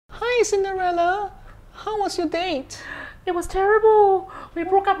Hey Cinderella, how was your date? It was terrible. We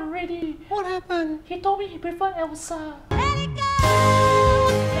broke up already. What happened? He told me he preferred Elsa. Let it go,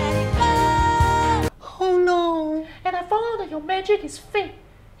 let it go. Oh no. And I found out that your magic is fake.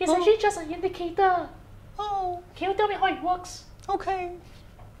 It's actually just an indicator. Oh, Can you tell me how it works? okay.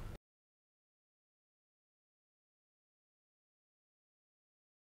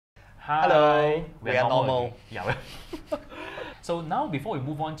 Hi. Hello. We We are normal. again. Yeah. So now, before we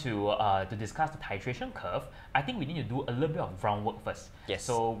move on to discuss the titration curve, I think we need to do a little bit of groundwork first. Yes.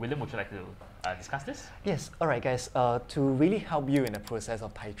 So William, would you like to discuss this? Yes, alright guys, to really help you in the process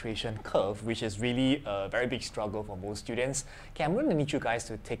of titration curve, which is really a very big struggle for most students, okay, I'm going to need you guys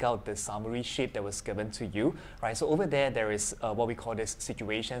to take out the summary sheet that was given to you, right? So over there is what we call this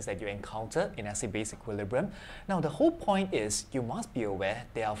situations that you encounter in acid-base equilibrium. Now the whole point is you must be aware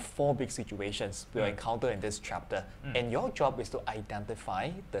there are 4 big situations we'll encounter in this chapter, and your job is to identify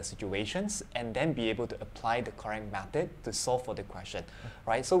the situations and then be able to apply the correct method to solve for the question,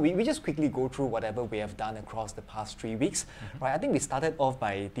 right? So we just quickly go through whatever we have done across the past 3 weeks, right? I think we started off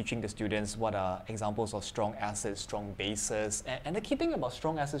by teaching the students what are examples of strong acids, strong bases, and the key thing about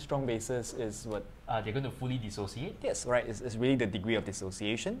strong acids, strong bases is what? They're going to fully dissociate. Yes, right, it's really the degree of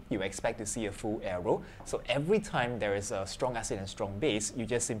dissociation. You expect to see a full arrow. So every time there is a strong acid and strong base, you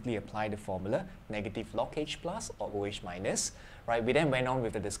just simply apply the formula, negative log H plus or OH minus, right? We then went on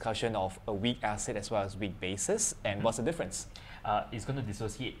with the discussion of a weak acid as well as weak bases, and what's the difference? It's going to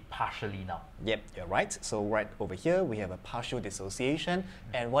dissociate partially now. Yep, you're right. So right over here, we have a partial dissociation.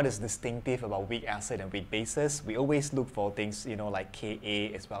 And what is distinctive about weak acid and weak bases? We always look for things, you know, like Ka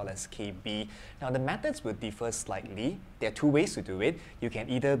as well as Kb. Now, the methods will differ slightly. There are 2 ways to do it. You can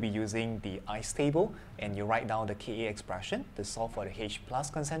either be using the ICE table, and you write down the Ka expression to solve for the H plus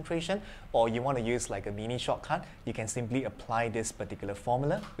concentration, or you want to use like a mini shortcut, you can simply apply this particular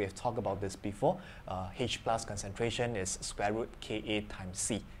formula. We have talked about this before. H plus concentration is square root Ka times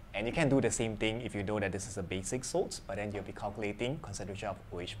C. And you can do the same thing if you know that this is a basic salt, but then you'll be calculating concentration of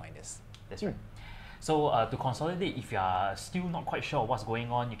OH minus. That's right. So to consolidate, if you are still not quite sure what's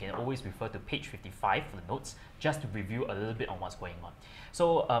going on, you can always refer to page 55 for the notes, just to review a little bit on what's going on.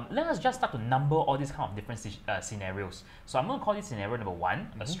 So let us just start to number all these kind of different scenarios. So I'm going to call this scenario number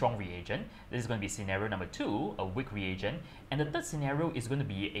 1, a strong reagent. This is going to be scenario number 2, a weak reagent. And the third scenario is going to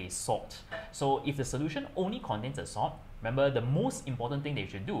be a salt. So if the solution only contains a salt, remember the most important thing that you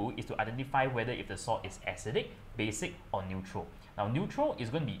should do is to identify whether if the salt is acidic, basic, or neutral. Now, neutral is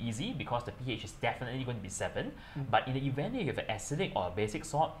going to be easy because the pH is definitely going to be 7. But in the event that you have an acidic or a basic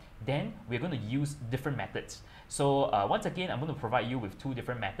salt, then we're going to use different methods. So once again, I'm going to provide you with 2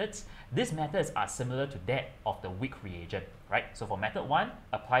 different methods. These methods are similar to that of the weak reagent, right? So for method 1,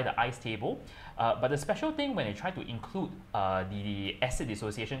 apply the ICE table. But the special thing when I try to include the acid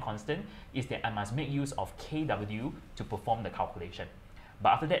dissociation constant is that I must make use of Kw to perform the calculation.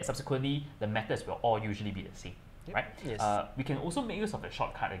 But after that, subsequently, the methods will all usually be the same. Yep. Right? Yes. We can also make use of the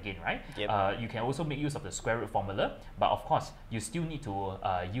shortcut again, right? Yep. You can also make use of the square root formula, but of course, you still need to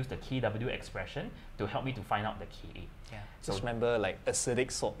use the Kw expression to help me to find out the Ka. Yeah. So Just remember, like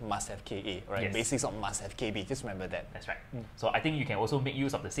acidic salt must have Ka, right? Yes. Basic salt must have Kb. Just remember that. That's right. So I think you can also make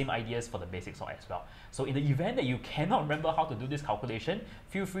use of the same ideas for the basic salt as well. So in the event that you cannot remember how to do this calculation,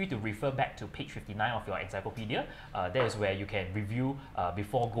 feel free to refer back to page 59 of your encyclopedia. That is where you can review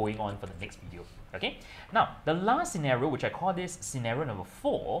before going on for the next video. Okay. Now, the last scenario, which I call this scenario number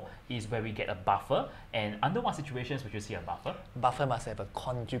 4, is where we get a buffer. And under what situations would you see a buffer? Buffer must have a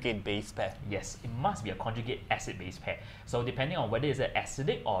conjugate base pair. Yes, it must be a conjugate acid-base pair. So depending on whether it's an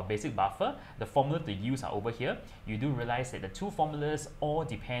acidic or a basic buffer, the formula to use are over here. You do realize that the 2 formulas all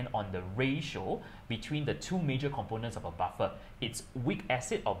depend on the ratio between the 2 major components of a buffer. It's weak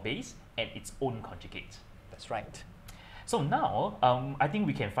acid or base and its own conjugate. That's right. So now, I think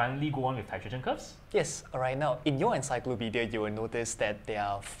we can finally go on with titration curves. Yes, alright. Now, in your encyclopedia, you will notice that there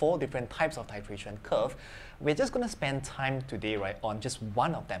are 4 different types of titration curve. We're just going to spend time today, right, on just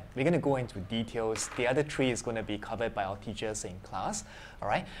one of them. We're going to go into details. The other 3 is going to be covered by our teachers in class.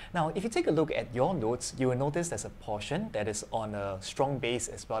 Alright. Now, if you take a look at your notes, you will notice there's a portion that is on a strong base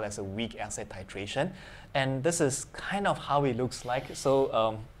as well as a weak acid titration. And this is kind of how it looks like.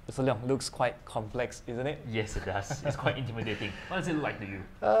 So, Mr. Leong, looks quite complex, isn't it? Yes, it does. It's quite intimidating. What does it look like to you?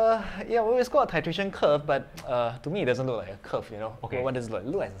 Yeah, well, it's called a titration curve, but to me, it doesn't look like a curve, you know? Okay. Well, what does it look like?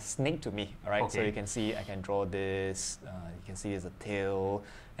 It looks like a snake to me, all right? So Okay. you can see, I can draw this, you can see there's a tail,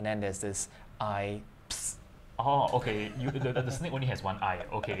 and then there's this eye, psst. Oh, okay. The snake only has one eye.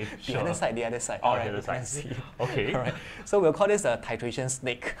 Okay, The sure. other side, the other side. Oh, Alright, the other you can side. see. Okay. Alright, so we'll call this a titration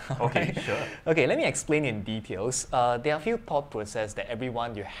snake. Okay, alright? sure. Okay, let me explain in details. There are a few thought process that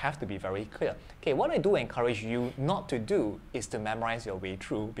everyone, you have to be very clear. Okay, what I do encourage you not to do is to memorize your way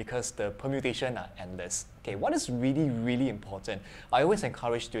through because the permutation are endless. Okay, what is really, really important, I always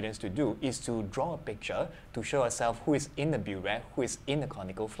encourage students to do is to draw a picture to show yourself who is in the burette, who is in the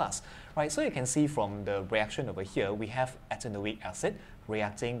conical flask. Right, so you can see from the reaction over here, we have ethanoic acid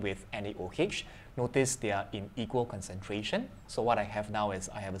reacting with NaOH. Notice they are in equal concentration. So what I have now is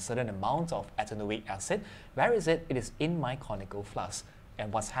I have a certain amount of ethanoic acid. Where is it? It is in my conical flask.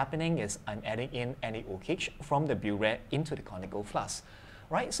 And what's happening is I'm adding in NaOH from the burette into the conical flask.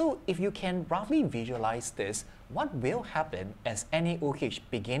 Right, so if you can roughly visualize this, what will happen as NaOH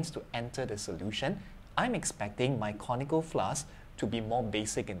begins to enter the solution, I'm expecting my conical flask to be more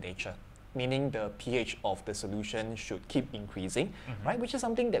basic in nature, meaning the pH of the solution should keep increasing, right? Which is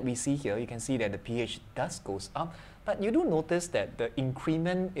something that we see here. You can see that the pH does goes up, but you do notice that the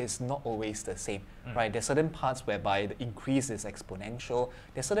increment is not always the same, right? There's certain parts whereby the increase is exponential.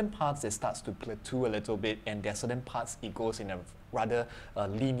 There's certain parts that starts to plateau a little bit, and there's certain parts it goes in a rather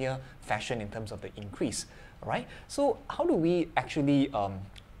linear fashion in terms of the increase, right? So how do we actually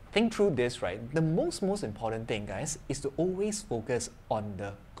think through this, right? The most important thing, guys, is to always focus on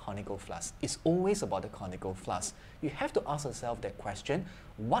the conical flask. It's always about the conical flask. You have to ask yourself that question,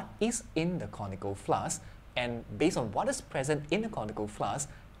 what is in the conical flask? And based on what is present in the conical flask,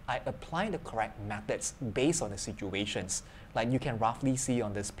 I apply the correct methods based on the situations. Like you can roughly see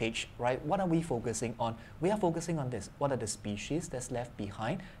on this page, right? What are we focusing on? We are focusing on this. What are the species that's left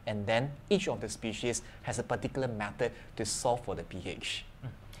behind? And then each of the species has a particular method to solve for the pH.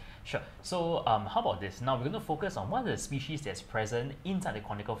 Sure. So how about this? Now we're going to focus on one of the species that's present inside the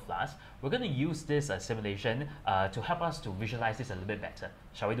conical flask. We're going to use this simulation to help us to visualize this a little bit better.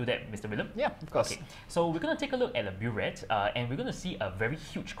 Shall we do that, Mr. Willem? Yeah, of course. Okay. So we're going to take a look at the burette and we're going to see a very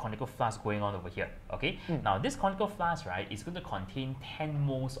huge conical flask going on over here. Okay. Now this conical flask, right, is going to contain 10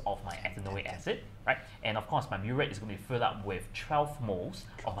 moles of my ethanoic acid, right? And of course, my burette is going to be filled up with 12 moles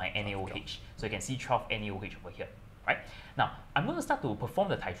of my NaOH. So you can see 12 NaOH over here. Right? Now, I'm going to start to perform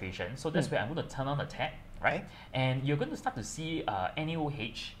the titration. So that's where I'm going to turn on the tap, right? And you're going to start to see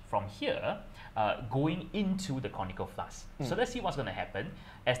NaOH from here going into the conical flask. So let's see what's going to happen.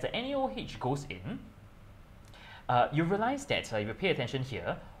 As the NaOH goes in, you realize that if you pay attention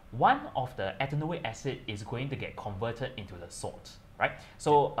here, one of the ethanoic acid is going to get converted into the salt. Right?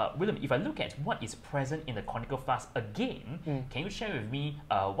 So, Willem, if I look at what is present in the conical flask again, can you share with me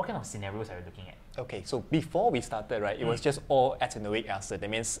what kind of scenarios are you looking at? Okay, so before we started, right, it was just all ethanoic acid. That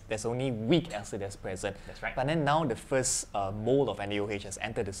means there's only weak acid that's present. That's right. But then now the first mole of NaOH has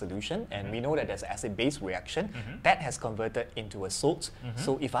entered the solution, and we know that there's acid-base reaction. That has converted into a salt.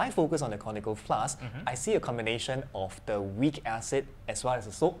 So if I focus on the conical flask, I see a combination of the weak acid as well as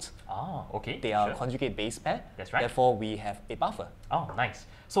the salt. Ah, okay. They are sure. conjugate base pair. That's right. Therefore, we have a buffer. Oh, nice.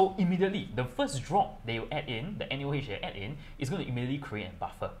 So immediately, the first drop that you add in, the NaOH you add in, is going to immediately create a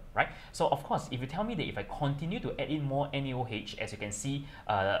buffer, right? So of course, if you tell me that if I continue to add in more NaOH, as you can see,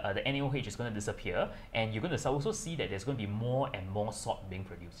 the NaOH is going to disappear, and you're going to also see that there's going to be more and more salt being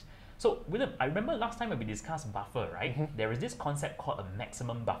produced. So, Willem, I remember last time when we discussed buffer, right? There is this concept called a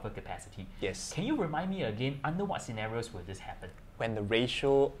maximum buffer capacity. Yes. Can you remind me again, under what scenarios will this happen? When the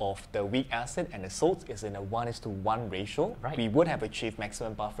ratio of the weak acid and the salt is in a 1:1 ratio, Right. we would have achieved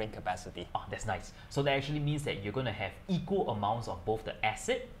maximum buffering capacity. Oh, that's nice. So that actually means that you're going to have equal amounts of both the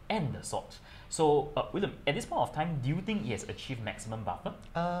acid and the salt. So, Willem, at this point of time, do you think it has achieved maximum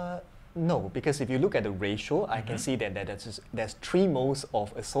buffer? No, because if you look at the ratio, I can see that there's 3 moles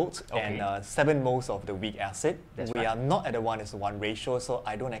of a salt Okay. and 7 moles of the weak acid. That's we right. are not at a 1:1 ratio, so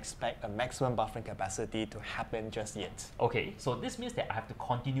I don't expect a maximum buffering capacity to happen just yet. Okay, so this means that I have to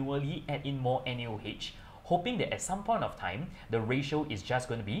continually add in more NaOH, hoping that at some point of time, the ratio is just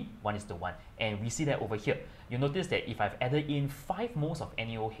going to be 1:1. And we see that over here. You notice that if I've added in 5 moles of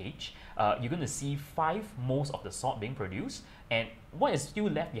NaOH, you're going to see 5 moles of the salt being produced, and what is still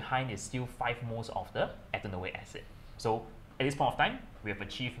left behind is still 5 moles of the ethanoic acid. So at this point of time, we have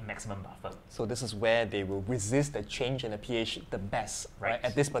achieved maximum buffer. So this is where they will resist the change in the pH the best. Right.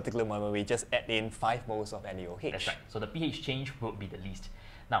 At this particular moment, we just add in 5 moles of NaOH. That's right. So the pH change will be the least.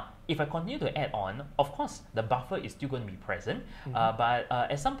 Now, if I continue to add on, of course, the buffer is still going to be present, but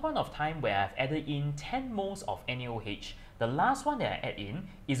at some point of time where I've added in 10 moles of NaOH, the last one that I add in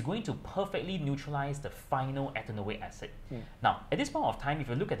is going to perfectly neutralize the final ethanoic acid. Now, at this point of time, if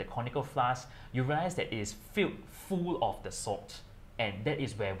you look at the conical flask, you realize that it is filled full of the salt. and that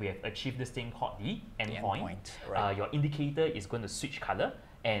is where we have achieved this thing called the endpoint. Right. Your indicator is going to switch color,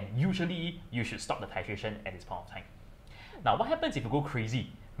 and usually you should stop the titration at this point of time. Now, what happens if you go crazy?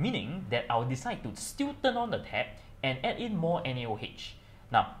 Meaning that I'll decide to still turn on the tap and add in more NaOH.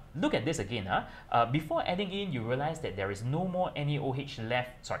 Now, look at this again. Before adding in, you realize that there is no more NaOH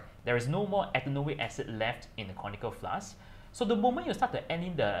left, there is no more ethanoic acid left in the conical flask. So the moment you start to add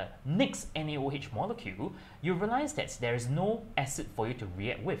in the next NaOH molecule, you realize that there is no acid for you to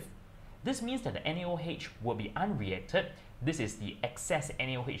react with. This means that the NaOH will be unreacted. This is the excess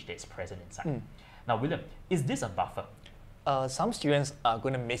NaOH that's present inside. Now, William, is this a buffer? Some students are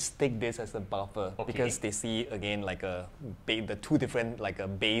going to mistake this as a buffer because they see again like the two different like a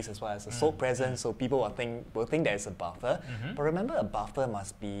base as well as a salt present. So people will think that it's a buffer. But remember, a buffer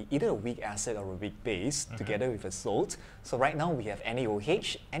must be either a weak acid or a weak base together with a salt. So right now we have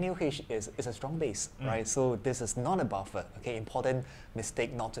NaOH. NaOH is a strong base, right? So this is not a buffer. Okay, important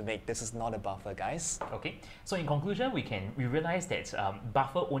mistake not to make. This is not a buffer, guys. Okay. So in conclusion, we realize that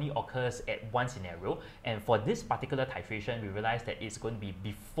buffer only occurs at one scenario, and for this particular titration, we realize that it's going to be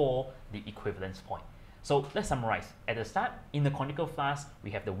before the equivalence point. So let's summarize. At the start, in the conical flask,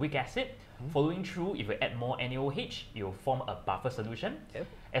 we have the weak acid. Following through, if we add more NaOH, it will form a buffer solution.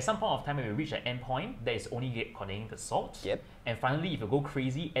 At some point of time, when we reach an endpoint, that is only containing the salt. And finally, if you go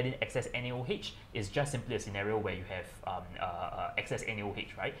crazy, adding excess NaOH is just simply a scenario where you have excess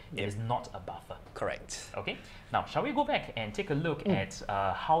NaOH, right? It is not a buffer. Correct. Okay. Now, shall we go back and take a look at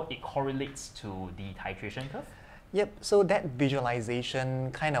how it correlates to the titration curve? Yep, so that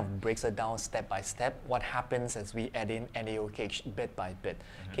visualization kind of breaks it down step by step, what happens as we add in NaOH bit by bit.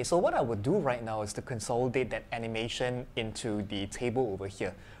 Okay, so what I would do right now is to consolidate that animation into the table over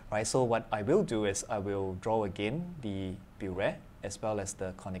here, right? So what I will do is I will draw again the burette as well as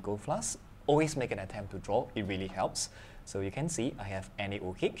the conical flask. Always make an attempt to draw, it really helps. So you can see I have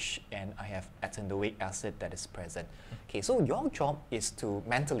NaOH and I have ethanoic acid that is present. Okay, so your job is to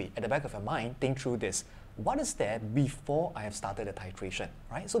mentally, at the back of your mind, think through this. What is there before I have started the titration,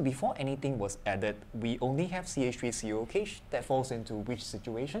 right? So before anything was added, we only have CH3COOH. That falls into which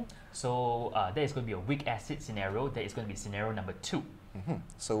situation? So there is going to be a weak acid scenario. That is going to be scenario number 2.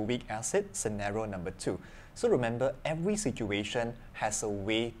 So weak acid, scenario number 2. So remember, every situation has a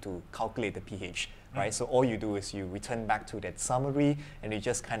way to calculate the pH, right? So all you do is you return back to that summary and you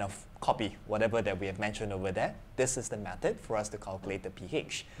just kind of copy whatever that we have mentioned over there. This is the method for us to calculate the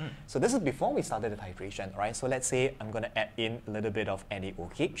pH. So this is before we started the titration, right? So let's say I'm going to add in a little bit of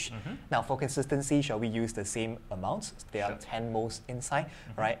NaOH. Now for consistency, shall we use the same amounts? There are 10 moles inside,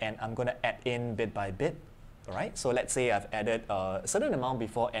 right? And I'm going to add in bit by bit. All right, so let's say I've added a certain amount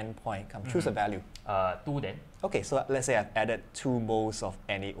before endpoint. Choose a value. 2 then. Okay, so let's say I've added 2 moles of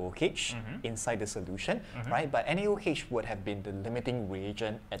NaOH inside the solution, right? But NaOH would have been the limiting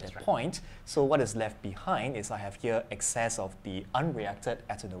reagent at that point. So what is left behind is I have here excess of the unreacted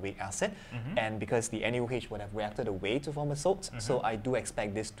ethanoic acid. And because the NaOH would have reacted away to form a salt, so I do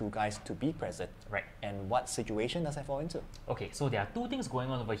expect these two guys to be present. Right. And what situation does I fall into? Okay, so there are 2 things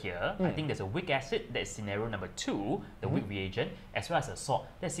going on over here. I think there's a weak acid, that is scenario number 2, the weak reagent, as well as a salt,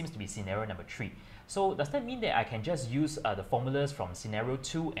 that seems to be scenario number 3. So does that mean that I can just use the formulas from scenario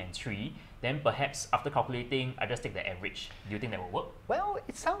 2 and 3, then perhaps after calculating, I just take the average? Do you think that will work? Well,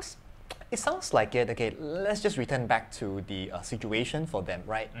 it sounds like it. Okay, let's just return back to the situation for them,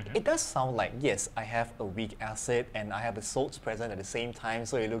 right? It does sound like, yes, I have a weak acid and I have a salt present at the same time,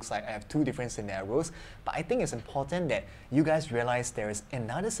 so it looks like I have 2 different scenarios. But I think it's important that you guys realize there is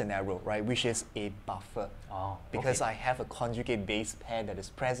another scenario, right, which is a buffer. Because I have a conjugate base pair that is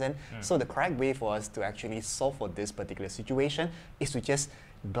present. So the correct way for us to actually solve for this particular situation is to just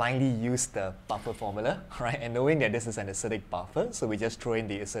blindly use the buffer formula, right? And knowing that this is an acidic buffer, so we just throw in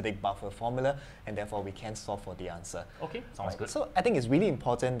the acidic buffer formula, and therefore we can solve for the answer. Okay, sounds good. So I think it's really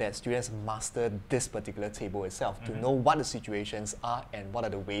important that students master this particular table itself to know what the situations are and what are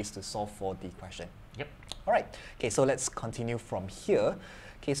the ways to solve for the question. Yep. All right. Okay, so let's continue from here.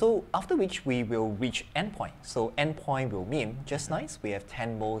 Okay, so after which we will reach endpoint. So endpoint will mean, just nice, we have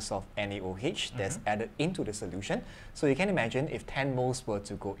 10 moles of NaOH that's added into the solution. So you can imagine if 10 moles were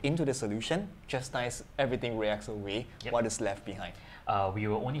to go into the solution, just nice, everything reacts away. What is left behind? We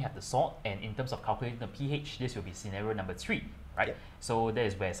will only have the salt, and in terms of calculating the pH, this will be scenario number 3. Right? So that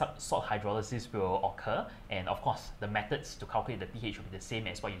is where salt hydrolysis will occur, and of course the methods to calculate the pH will be the same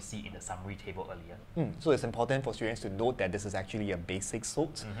as what you see in the summary table earlier. So it's important for students to note that this is actually a basic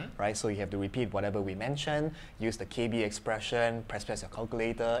salt, right? So you have to repeat whatever we mentioned, use the KB expression, press your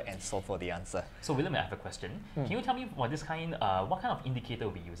calculator, and solve for the answer. So William, I have a question. Can you tell me for this kind, what kind of indicator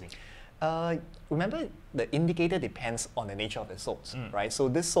we'll be using? Remember, the indicator depends on the nature of the salt, right? So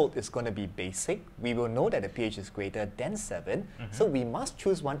this salt is going to be basic. We will know that the pH is greater than 7. So we must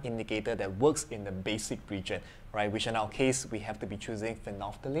choose one indicator that works in the basic region, right? Which in our case, we have to be choosing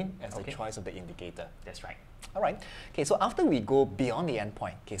phenolphthalein as the choice of the indicator. That's right. All right. Okay, so after we go beyond the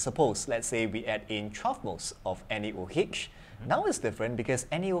endpoint, okay, suppose, let's say we add in 12 moles of NaOH. Now it's different because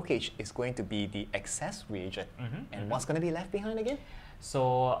NaOH is going to be the excess reagent. And what's going to be left behind again?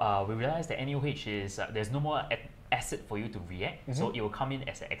 So we realize that NaOH is, there's no more acid for you to react, so it will come in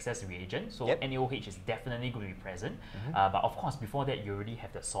as an excess reagent. So NaOH is definitely going to be present. But of course, before that, you already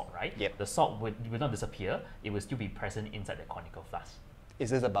have the salt, right? The salt will not disappear. It will still be present inside the conical flask. Is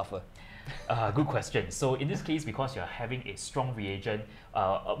this a buffer? Good question. So in this case, because you're having a strong reagent,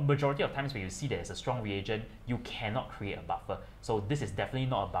 a majority of times when you see there's a strong reagent, you cannot create a buffer. So this is definitely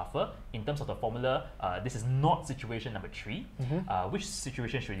not a buffer. In terms of the formula, this is not situation number 3. Which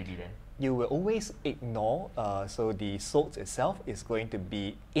situation should it be then? You will always ignore, so the salt itself is going to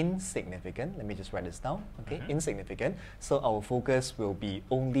be insignificant. Let me just write this down, okay, insignificant. So our focus will be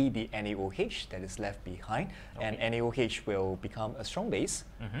only the NaOH that is left behind, and NaOH will become a strong base,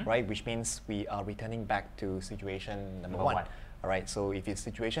 right, which means we are returning back to situation number 1. All right, so if it's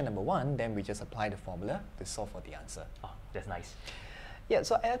situation number 1, then we just apply the formula to solve for the answer. Oh, that's nice. Yeah,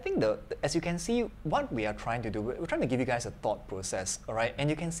 so I think as you can see, what we are trying to do, we're trying to give you guys a thought process, all right? And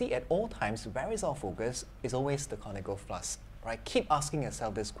you can see at all times, where is our focus? Is always the conical flask, right? Keep asking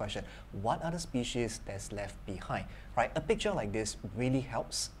yourself this question: what are the species that's left behind, right? A picture like this really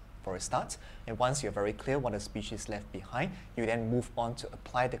helps for a start. And once you're very clear what the species left behind, you then move on to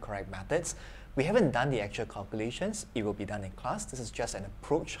apply the correct methods. We haven't done the actual calculations. It will be done in class. This is just an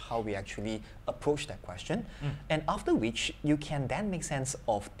approach, how we actually approach that question. And after which, you can then make sense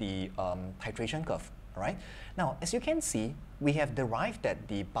of the titration curve, all right? Now, as you can see, we have derived that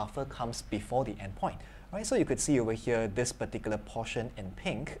the buffer comes before the endpoint, right? So you could see over here, this particular portion in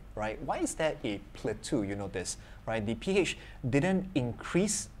pink, right? Why is there a plateau? You notice, right? The pH didn't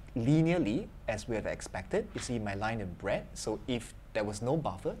increase linearly as we have expected. You see my line in red. So if there was no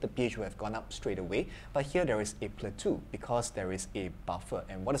buffer, the pH would have gone up straight away. But here there is a plateau because there is a buffer.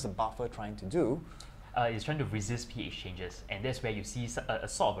 And what is the buffer trying to do? It's trying to resist pH changes, and that's where you see a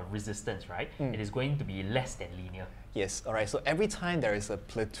sort of a resistance, right? It is going to be less than linear. Yes, all right. So every time there is a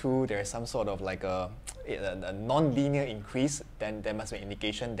plateau, there is some sort of like a non-linear increase, then there must be an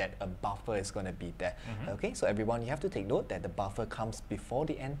indication that a buffer is going to be there. Okay, so everyone, you have to take note that the buffer comes before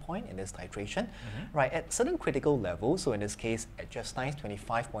the endpoint in this titration. Right, at certain critical levels, so in this case, at just nice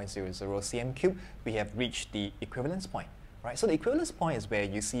 25.00 cm cubed, we have reached the equivalence point. Right, so the equivalence point is where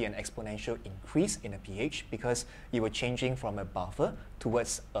you see an exponential increase in the pH because you were changing from a buffer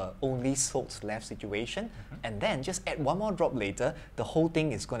towards only salts left situation, and then just add one more drop later, the whole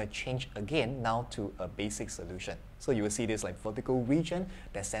thing is going to change again now to a basic solution. So you will see this like vertical region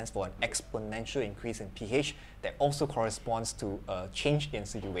that stands for an exponential increase in pH that also corresponds to a change in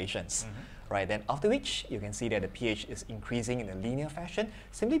situations. Right, then after which you can see that the pH is increasing in a linear fashion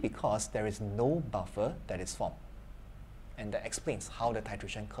simply because there is no buffer that is formed. And that explains how the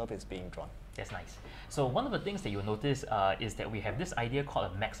titration curve is being drawn. That's nice. So one of the things that you'll notice is that we have this idea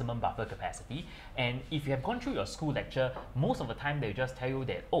called a maximum buffer capacity. And if you have gone through your school lecture, most of the time they just tell you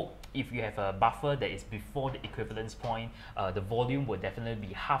that, oh, if you have a buffer that is before the equivalence point, the volume will definitely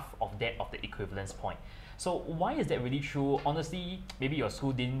be half of that of the equivalence point. So why is that really true? Honestly, maybe your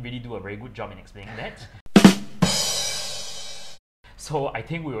school didn't really do a very good job in explaining that. So I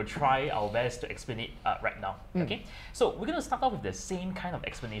think we will try our best to explain it right now. Okay, so we're going to start off with the same kind of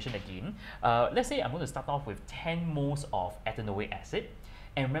explanation again. Let's say I'm going to start off with 10 moles of ethanoic acid.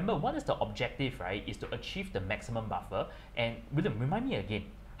 And remember, what is the objective, right? Is to achieve the maximum buffer. And William, remind me again,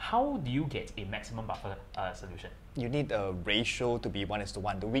 how do you get a maximum buffer solution? You need a ratio to be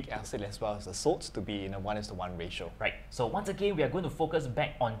 1:1, the weak acid as well as the salts to be in a 1:1 ratio. Right, so once again, we are going to focus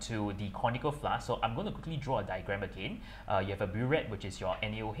back onto the conical flask. So I'm going to quickly draw a diagram again. You have a burette, which is your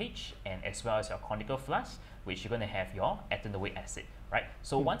NaOH, and as well as your conical flask, which you're going to have your ethanoic acid, right?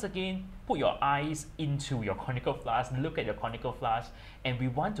 So once again, put your eyes into your conical flask, look at your conical flask, and we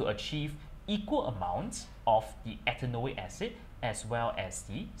want to achieve equal amounts of the ethanoic acid as well as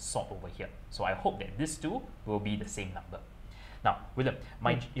the salt over here. So I hope that these two will be the same number. Now, William,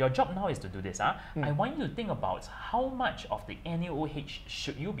 your job now is to do this. I want you to think about how much of the NaOH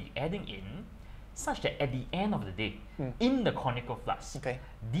should you be adding in such that at the end of the day, in the conical flask,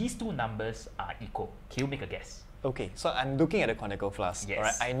 these two numbers are equal. Can you make a guess? Okay, so I'm looking at the conical flask. Yes. All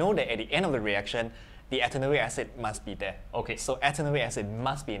right, I know that at the end of the reaction, the ethanolic acid must be there. Okay. So ethanolic acid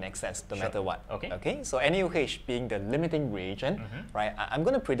must be in excess no Sure. matter what. Okay. Okay. So NaOH being the limiting reagent, right? I'm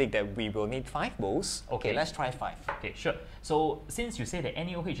going to predict that we will need 5 moles. Okay. Let's try 5. Okay, sure. So since you say that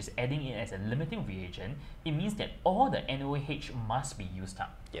NaOH is adding in as a limiting reagent, it means that all the NaOH must be used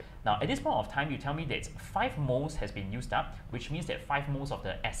up. Yep. Now, at this point of time, you tell me that 5 moles has been used up, which means that 5 moles of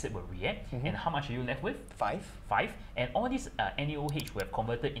the acid will react. And how much are you left with? 5. 5. And all these NaOH we have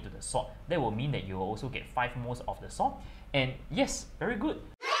converted into the salt. That will mean that you will also get 5 moles of the salt. And yes, very good.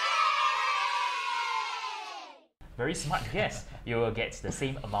 Very smart guess. You will get the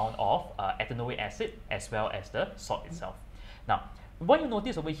same amount of ethanoic acid as well as the salt itself. Now, what you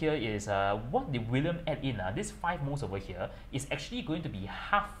notice over here is what did William add in? This 5 moles over here is actually going to be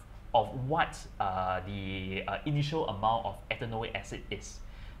half of what the initial amount of ethanoic acid is.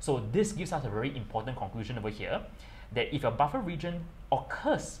 So this gives us a very important conclusion over here, that if your buffer region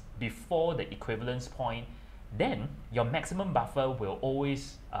occurs before the equivalence point, then your maximum buffer will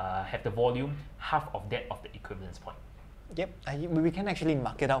always have the volume half of that of the equivalence point. Yep, we can actually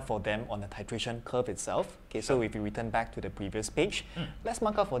mark it out for them on the titration curve itself. Okay, so if we return back to the previous page, let's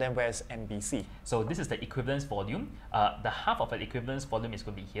mark out for them where's NBC. So this is the equivalence volume. The half of the equivalence volume is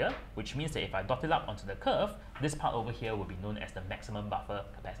going to be here, which means that if I dot it up onto the curve, this part over here will be known as the maximum buffer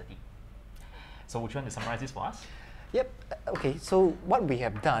capacity. So would you want to summarize this for us? Yep, okay, so what we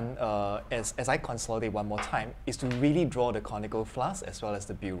have done, as I consolidate one more time, is to really draw the conical flask as well as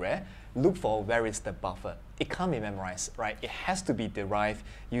the Buret. Look for where is the buffer. It can't be memorized, right? It has to be derived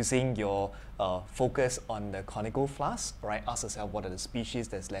using your focus on the conical flask, right? Ask yourself what are the species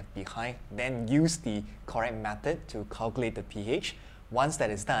that's left behind, then use the correct method to calculate the pH. Once that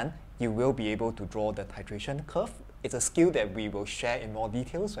is done, you will be able to draw the titration curve. It's a skill that we will share in more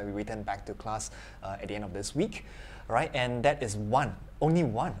details when we return back to class at the end of this week. Right, and that is only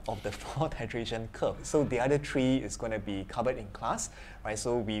one of the 4 titration curves. So the other 3 is going to be covered in class, right?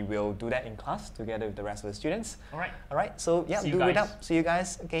 So we will do that in class together with the rest of the students. All right. All right. So yeah, See you do it guys. up. See you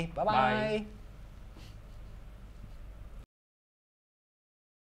guys. Okay. Bye-bye. Bye.